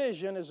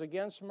decision is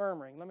against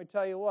murmuring. Let me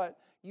tell you what,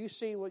 you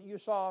see what you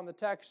saw in the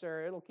text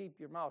there, it'll keep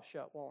your mouth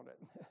shut, won't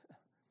it?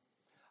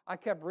 I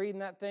kept reading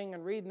that thing,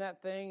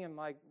 and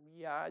like,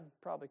 yeah, I'd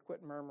probably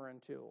quit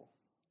murmuring too.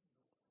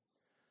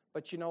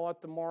 But you know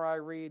what? The more I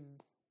read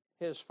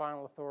his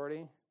final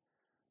authority,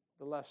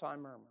 the less I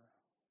murmur.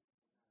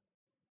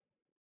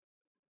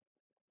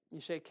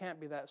 You say it can't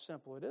be that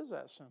simple. It is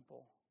that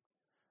simple.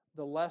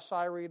 The less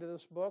I read of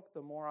this book,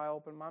 the more I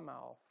open my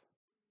mouth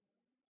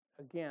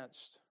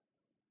against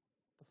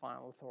the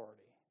final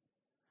authority.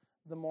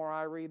 The more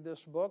I read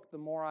this book, the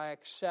more I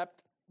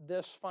accept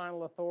this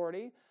final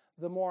authority,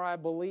 the more I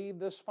believe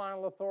this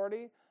final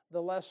authority,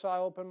 the less I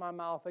open my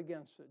mouth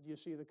against it. Do you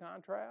see the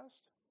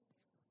contrast?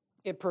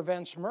 It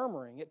prevents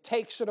murmuring. It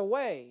takes it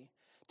away.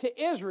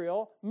 To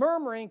Israel,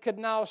 murmuring could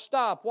now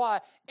stop.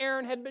 Why?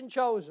 Aaron had been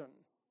chosen.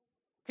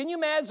 Can you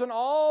imagine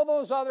all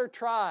those other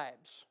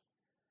tribes?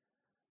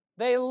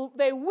 They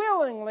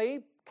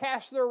willingly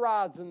cast their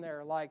rods in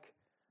there like,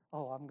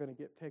 oh, I'm going to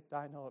get picked.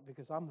 I know it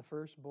because I'm the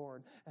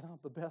firstborn, and I'm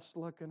the best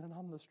looking, and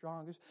I'm the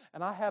strongest,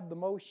 and I have the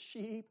most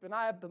sheep, and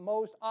I have the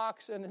most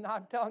oxen, and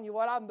I'm telling you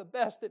what, I'm the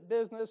best at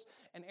business,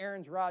 and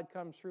Aaron's rod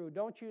comes through.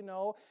 Don't you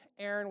know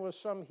Aaron was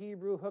some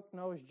Hebrew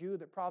hook-nosed Jew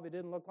that probably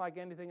didn't look like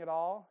anything at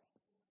all?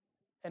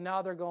 And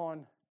now they're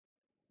going,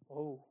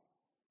 whoa.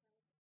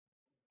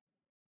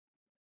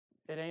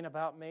 It ain't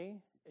about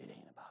me. It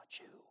ain't about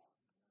you.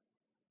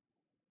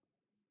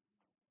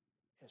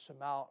 It's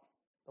about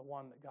the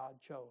one that God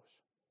chose.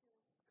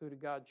 Who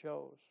did God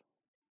chose?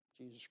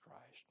 Jesus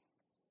Christ.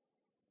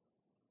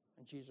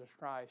 And Jesus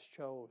Christ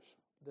chose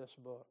this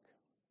book.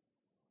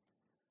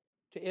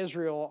 To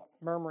Israel,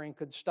 murmuring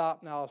could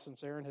stop now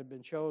since Aaron had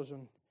been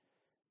chosen.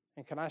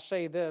 And can I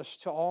say this?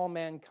 To all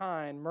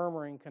mankind,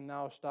 murmuring can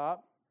now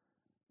stop,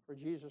 for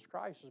Jesus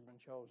Christ has been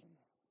chosen.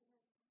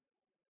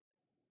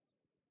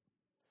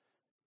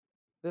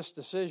 This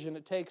decision,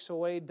 it takes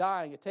away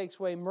dying. It takes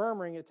away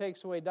murmuring. It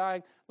takes away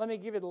dying. Let me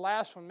give you the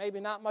last one. Maybe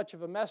not much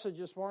of a message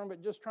this morning,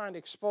 but just trying to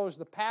expose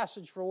the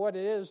passage for what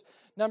it is.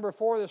 Number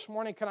 4 this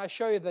morning, can I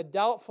show you the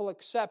doubtful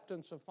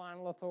acceptance of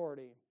final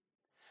authority?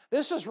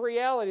 This is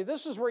reality.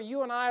 This is where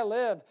you and I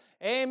live.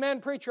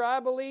 Amen, preacher. I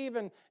believe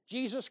in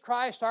Jesus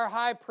Christ, our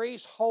high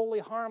priest, holy,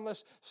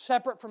 harmless,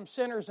 separate from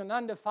sinners and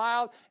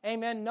undefiled.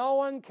 Amen. No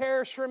one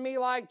cares for me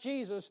like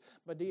Jesus.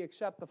 But do you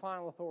accept the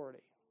final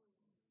authority?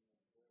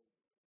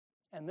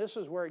 And this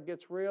is where it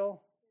gets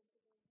real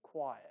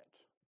quiet.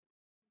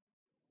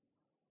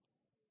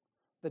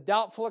 The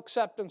doubtful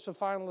acceptance of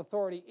final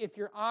authority. If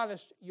you're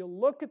honest, you'll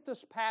look at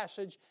this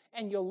passage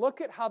and you'll look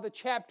at how the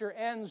chapter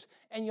ends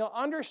and you'll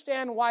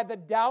understand why the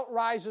doubt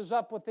rises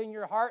up within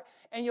your heart,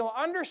 and you'll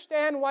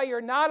understand why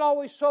you're not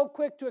always so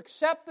quick to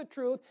accept the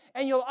truth,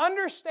 and you'll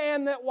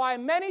understand that why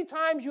many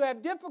times you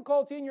have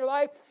difficulty in your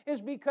life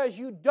is because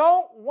you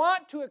don't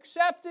want to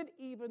accept it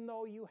even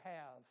though you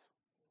have.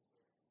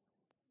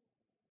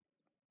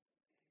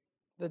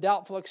 The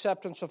doubtful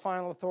acceptance of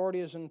final authority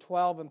is in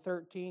 12 and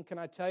 13. Can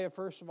I tell you,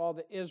 first of all,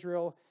 that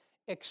Israel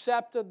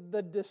accepted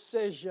the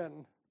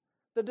decision.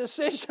 The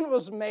decision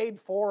was made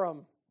for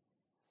them.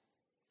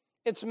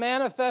 It's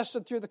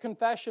manifested through the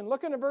confession.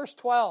 Look into verse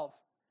 12.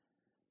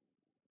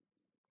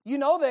 You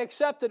know they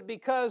accepted it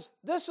because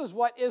this is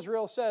what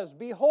Israel says.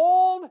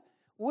 Behold,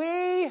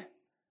 we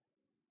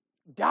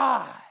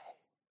die.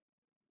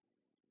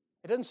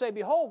 It doesn't say,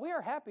 behold, we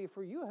are happy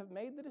for you have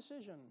made the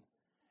decision.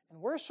 And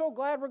we're so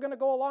glad we're going to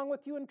go along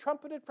with you and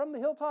trumpet it from the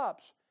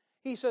hilltops.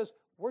 He says,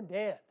 we're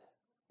dead.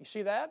 You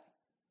see that?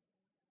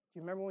 Do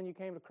you remember when you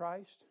came to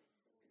Christ?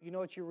 You know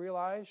what you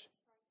realized?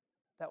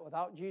 That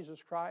without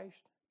Jesus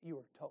Christ, you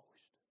were toast.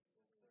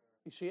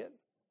 You see it?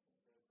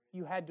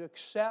 You had to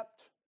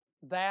accept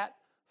that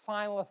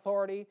final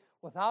authority.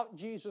 Without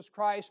Jesus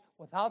Christ,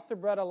 without the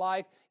bread of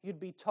life, you'd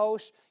be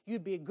toast.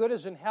 You'd be good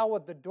as in hell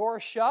with the door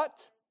shut.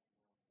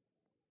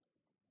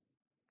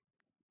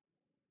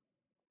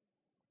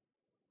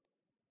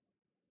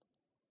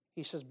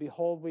 He says,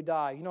 behold, we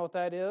die. You know what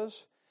that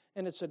is?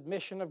 And it's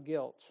admission of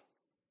guilt.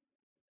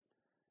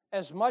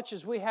 As much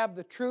as we have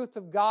the truth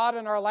of God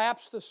in our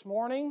laps this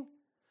morning,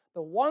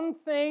 the one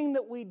thing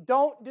that we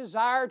don't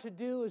desire to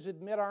do is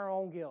admit our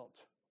own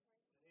guilt.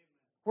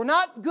 We're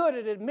not good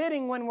at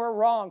admitting when we're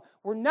wrong.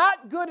 We're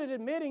not good at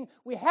admitting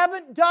we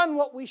haven't done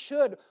what we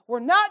should. We're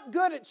not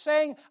good at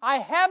saying, I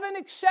haven't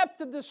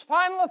accepted this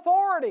final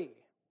authority.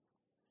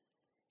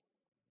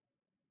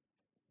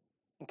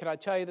 And can I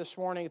tell you this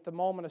morning, at the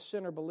moment a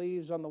sinner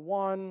believes on the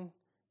one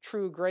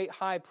true great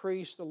high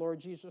priest, the Lord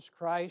Jesus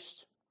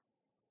Christ,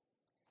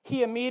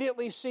 he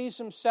immediately sees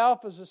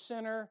himself as a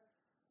sinner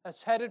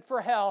that's headed for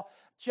hell,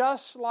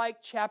 just like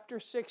chapter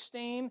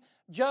 16,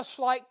 just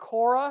like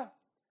Korah,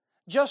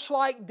 just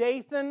like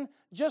Dathan,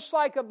 just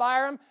like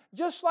Abiram,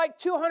 just like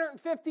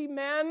 250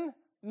 men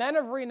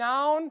of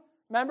renown.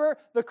 Remember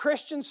the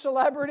Christian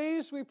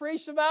celebrities we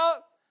preached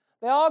about?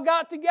 They all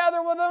got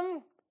together with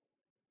them.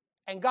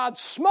 And God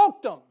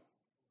smoked them.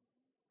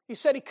 He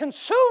said He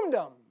consumed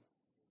them.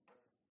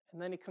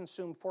 And then He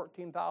consumed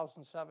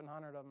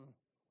 14,700 of them.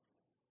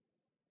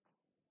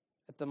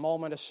 At the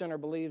moment a sinner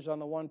believes on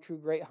the one true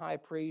great high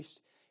priest,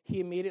 he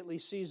immediately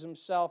sees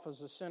himself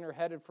as a sinner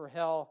headed for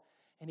hell.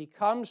 And he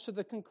comes to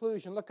the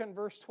conclusion. Look at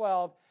verse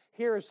 12.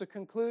 Here is the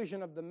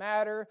conclusion of the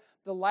matter.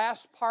 The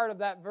last part of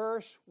that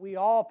verse, we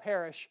all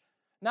perish.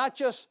 Not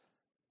just,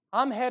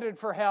 I'm headed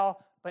for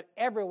hell, but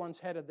everyone's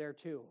headed there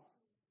too.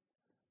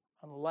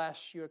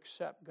 Unless you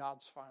accept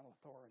God's final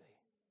authority.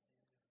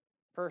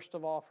 First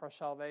of all, for our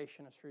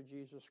salvation is through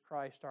Jesus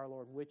Christ our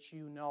Lord, which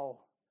you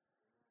know.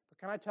 But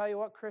can I tell you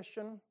what,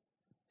 Christian?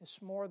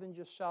 It's more than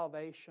just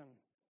salvation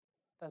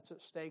that's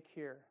at stake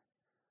here.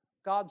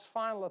 God's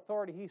final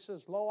authority, He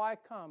says, Lo, I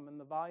come, in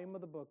the volume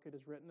of the book it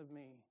is written of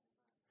me.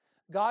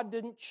 God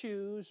didn't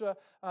choose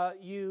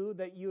you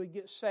that you would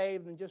get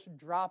saved and just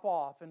drop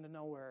off into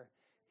nowhere.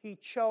 He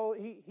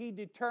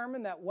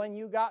determined that when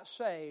you got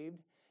saved,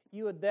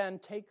 you would then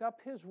take up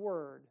His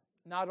word,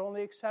 not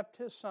only accept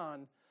His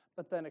Son,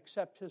 but then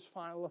accept His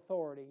final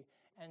authority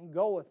and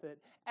go with it.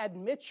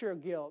 Admit your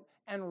guilt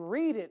and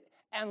read it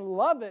and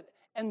love it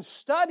and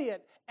study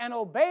it and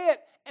obey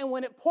it. And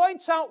when it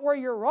points out where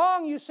you're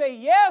wrong, you say,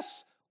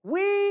 yes,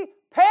 we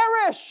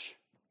perish.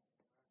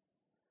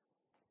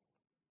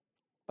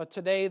 But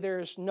today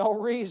there's no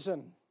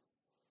reason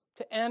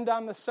to end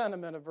on the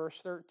sentiment of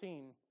verse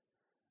 13.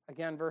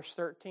 Again, verse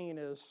 13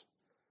 is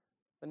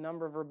the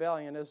number of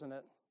rebellion, isn't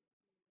it?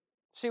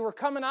 See, we're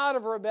coming out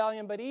of a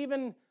rebellion, but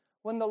even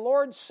when the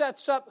Lord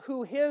sets up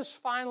who His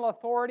final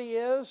authority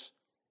is,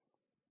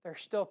 there's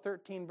still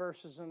 13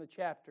 verses in the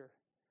chapter.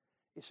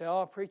 You say,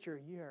 oh,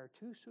 preacher, you are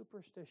too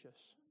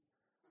superstitious.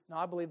 No,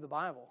 I believe the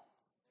Bible.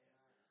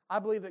 I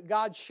believe that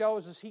God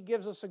shows us, He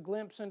gives us a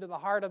glimpse into the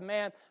heart of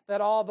man,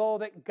 that although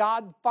that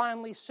God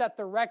finally set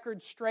the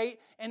record straight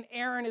and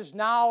Aaron is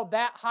now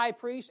that high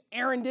priest,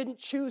 Aaron didn't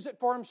choose it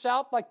for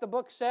himself like the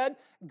book said.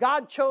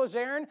 God chose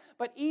Aaron,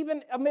 but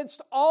even amidst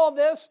all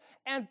this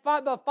and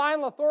the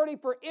final authority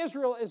for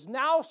Israel is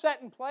now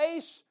set in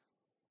place,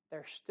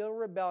 there's still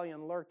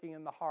rebellion lurking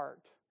in the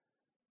heart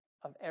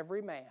of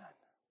every man.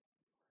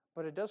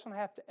 But it doesn't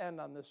have to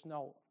end on this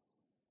note.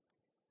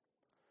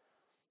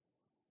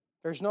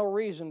 There's no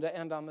reason to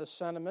end on this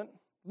sentiment.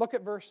 Look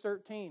at verse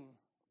 13.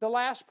 the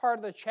last part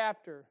of the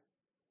chapter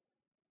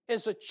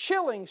is a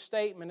chilling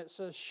statement. It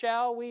says,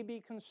 shall we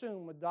be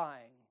consumed with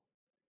dying?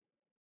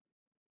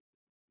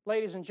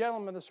 Ladies and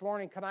gentlemen, this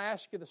morning, can I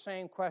ask you the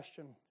same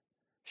question?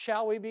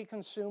 Shall we be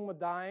consumed with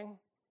dying?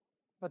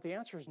 But the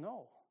answer is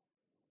no.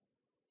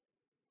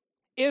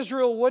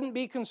 Israel wouldn't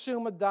be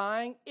consumed with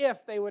dying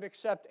if they would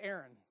accept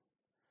Aaron.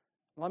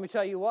 Let me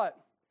tell you what,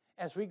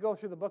 as we go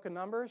through the book of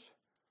Numbers,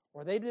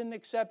 where they didn't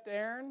accept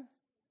Aaron,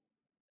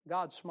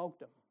 God smoked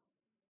them.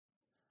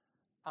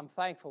 I'm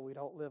thankful we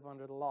don't live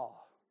under the law.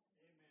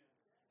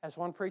 As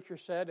one preacher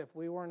said, if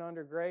we weren't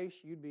under grace,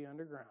 you'd be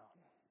underground.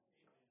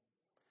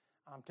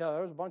 I'm telling you,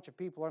 there was a bunch of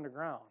people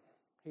underground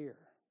here.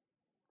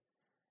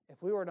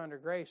 If we weren't under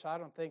grace, I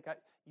don't think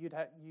you'd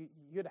have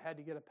had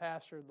to get a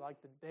pastor like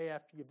the day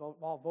after you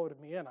all voted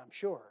me in, I'm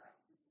sure.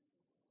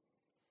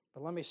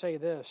 But let me say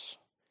this.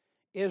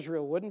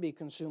 Israel wouldn't be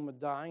consumed with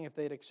dying if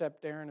they'd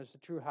accept Aaron as the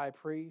true high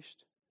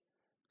priest.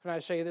 Can I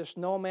say this?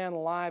 No man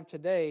alive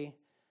today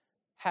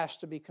has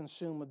to be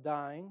consumed with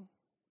dying.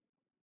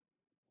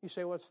 You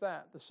say, what's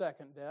that? The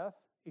second death,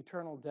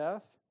 eternal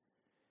death.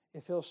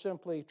 If he'll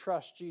simply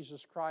trust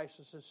Jesus Christ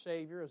as his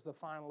Savior, as the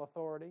final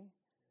authority.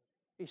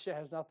 He said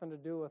it has nothing to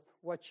do with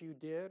what you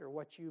did or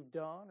what you've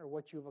done or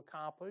what you've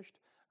accomplished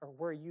or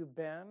where you've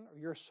been or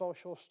your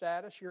social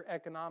status, your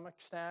economic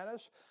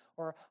status,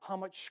 or how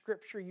much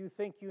Scripture you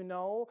think you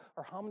know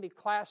or how many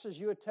classes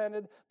you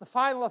attended. The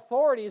final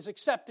authority is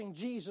accepting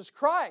Jesus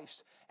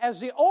Christ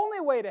as the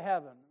only way to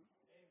heaven.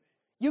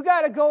 You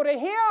got to go to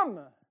Him.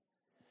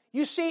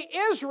 You see,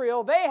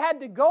 Israel, they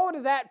had to go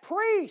to that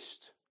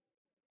priest.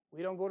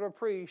 We don't go to a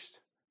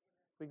priest.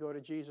 We go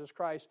to Jesus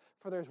Christ.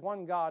 For there's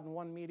one God and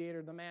one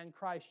mediator, the man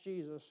Christ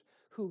Jesus,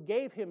 who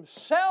gave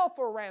Himself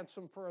a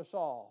ransom for us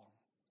all.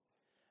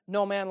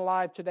 No man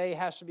alive today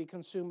has to be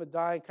consumed with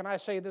dying. Can I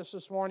say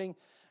this morning?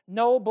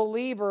 No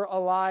believer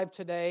alive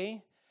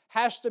today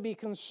has to be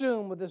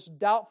consumed with this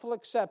doubtful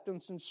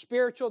acceptance and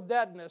spiritual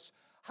deadness.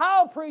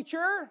 How,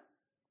 preacher?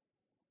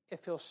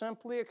 If he'll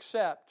simply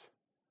accept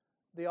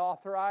the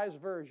authorized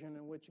version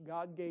in which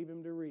God gave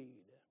him to read.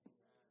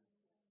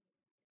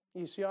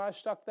 You see how I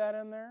stuck that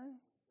in there?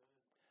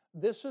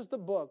 This is the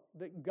book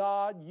that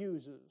God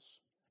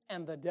uses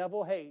and the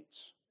devil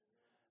hates.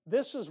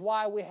 This is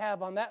why we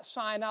have on that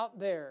sign out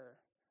there,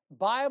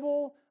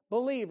 Bible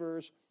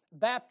Believers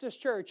Baptist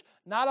Church.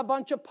 Not a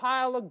bunch of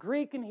pile of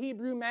Greek and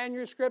Hebrew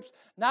manuscripts,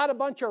 not a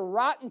bunch of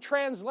rotten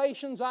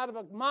translations out of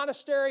a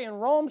monastery in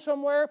Rome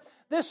somewhere.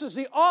 This is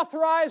the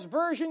authorized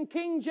version,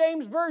 King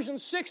James Version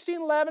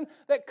 1611,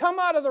 that come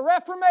out of the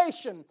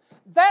Reformation.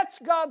 That's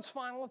God's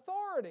final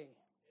authority.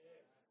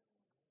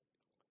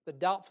 The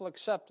doubtful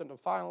acceptance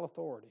of final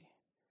authority.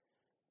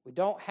 We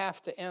don't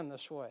have to end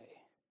this way.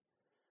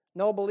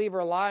 No believer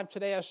alive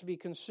today has to be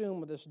consumed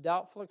with this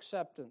doubtful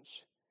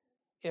acceptance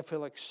if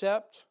he'll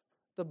accept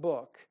the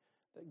book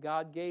that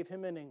God gave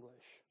him in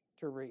English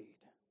to read.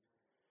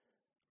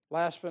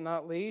 Last but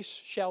not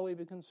least, shall we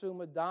be consumed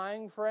with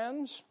dying,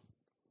 friends?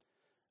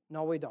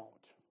 No, we don't.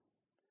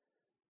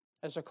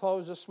 As I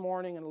close this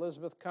morning and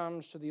Elizabeth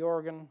comes to the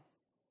organ,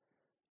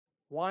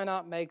 why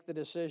not make the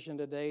decision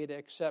today to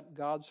accept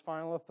God's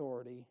final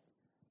authority,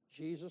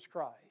 Jesus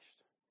Christ?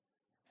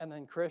 And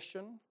then,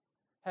 Christian,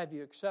 have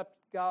you accepted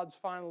God's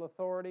final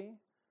authority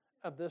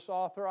of this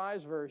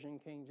authorized version,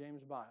 King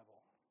James Bible?